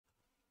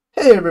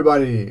Hey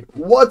everybody,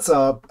 what's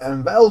up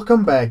and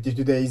welcome back to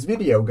today's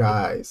video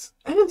guys.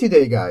 And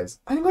today guys,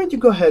 I'm going to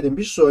go ahead and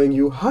be showing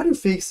you how to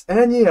fix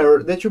any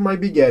error that you might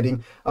be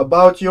getting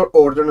about your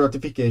order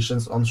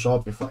notifications on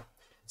Shopify.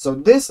 So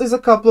this is a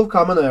couple of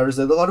common errors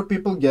that a lot of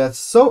people get,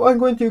 so I'm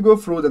going to go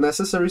through the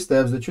necessary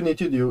steps that you need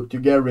to do to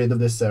get rid of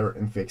this error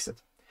and fix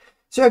it.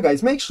 So yeah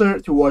guys, make sure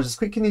to watch this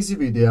quick and easy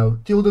video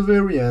till the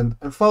very end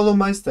and follow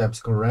my steps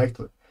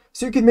correctly,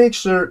 so you can make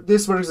sure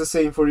this works the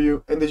same for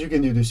you and that you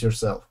can do this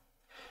yourself.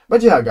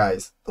 But yeah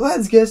guys,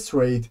 let's get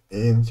straight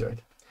into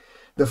it.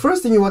 The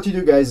first thing you want to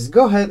do guys is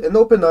go ahead and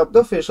open up the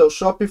official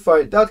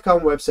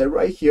Shopify.com website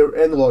right here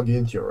and log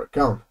into your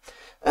account.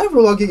 After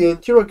logging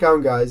into your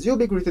account guys, you'll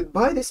be greeted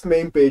by this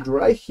main page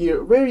right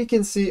here where you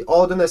can see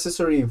all the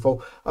necessary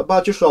info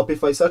about your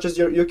Shopify, such as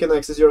you can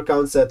access your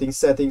account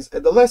settings.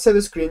 At the left side of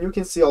the screen you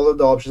can see all of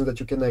the options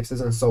that you can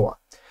access and so on.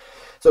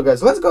 So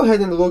guys, let's go ahead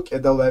and look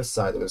at the left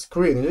side of the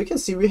screen. As you can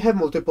see, we have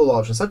multiple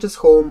options such as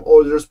home,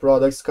 orders,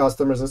 products,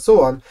 customers, and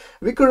so on.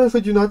 We currently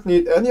do not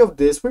need any of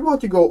this. We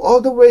want to go all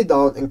the way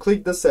down and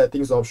click the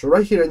settings option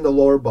right here in the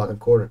lower bottom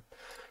corner.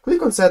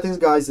 Click on settings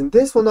guys, and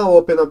this will now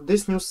open up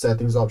this new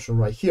settings option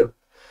right here.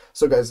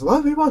 So guys,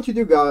 what we want to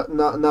do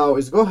now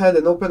is go ahead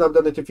and open up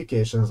the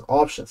notifications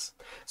options.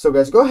 So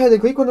guys, go ahead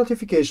and click on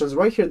notifications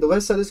right here at the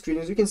left side of the screen.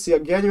 As you can see,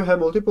 again, you have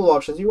multiple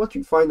options. You want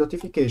to find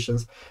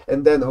notifications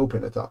and then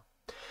open it up.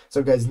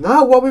 So guys,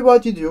 now what we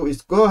want to do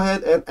is go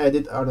ahead and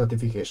edit our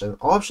notification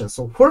options.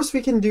 So first we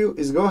can do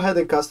is go ahead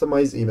and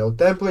customize email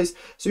templates.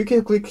 So you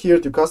can click here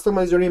to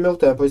customize your email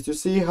templates to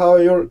see how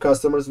your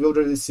customers will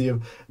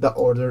receive the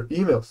order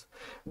emails.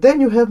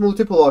 Then you have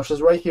multiple options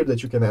right here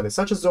that you can edit,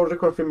 such as order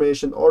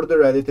confirmation,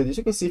 order edited. As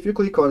you can see, if you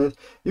click on it,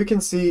 you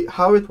can see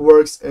how it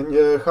works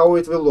and how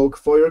it will look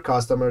for your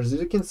customers. As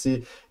you can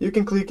see, you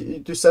can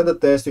click to send a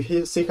test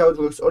to see how it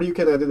looks, or you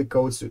can edit the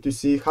codes to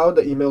see how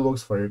the email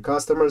looks for your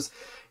customers.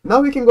 Now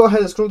we can go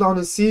ahead and scroll down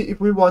and see if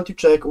we want to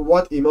check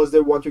what emails they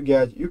want to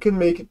get. You can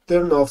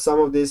turn off some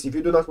of this if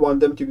you do not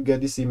want them to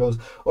get these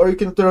emails, or you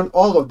can turn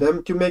all of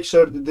them to make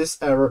sure that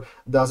this error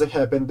doesn't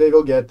happen. They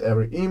will get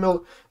every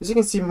email. As you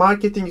can see,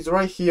 marketing is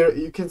right here.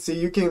 You can see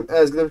you can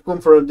ask them to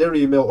confirm their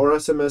email or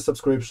SMS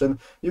subscription.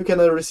 You can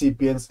add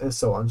recipients and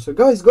so on. So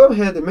guys, go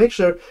ahead and make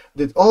sure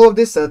that all of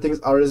these settings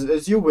are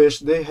as you wish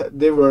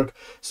they work.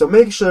 So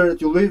make sure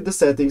to leave the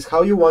settings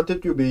how you want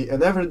it to be,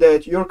 and after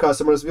that your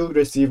customers will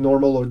receive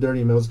normal order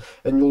emails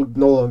and you'll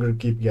no longer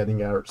keep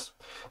getting errors.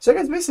 So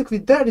guys, basically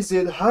that is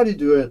it, how to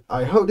do it.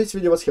 I hope this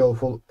video was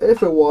helpful.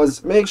 If it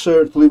was, make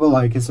sure to leave a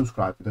like and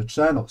subscribe to the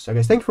channel. So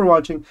guys, thank you for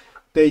watching,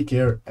 take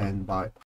care and bye.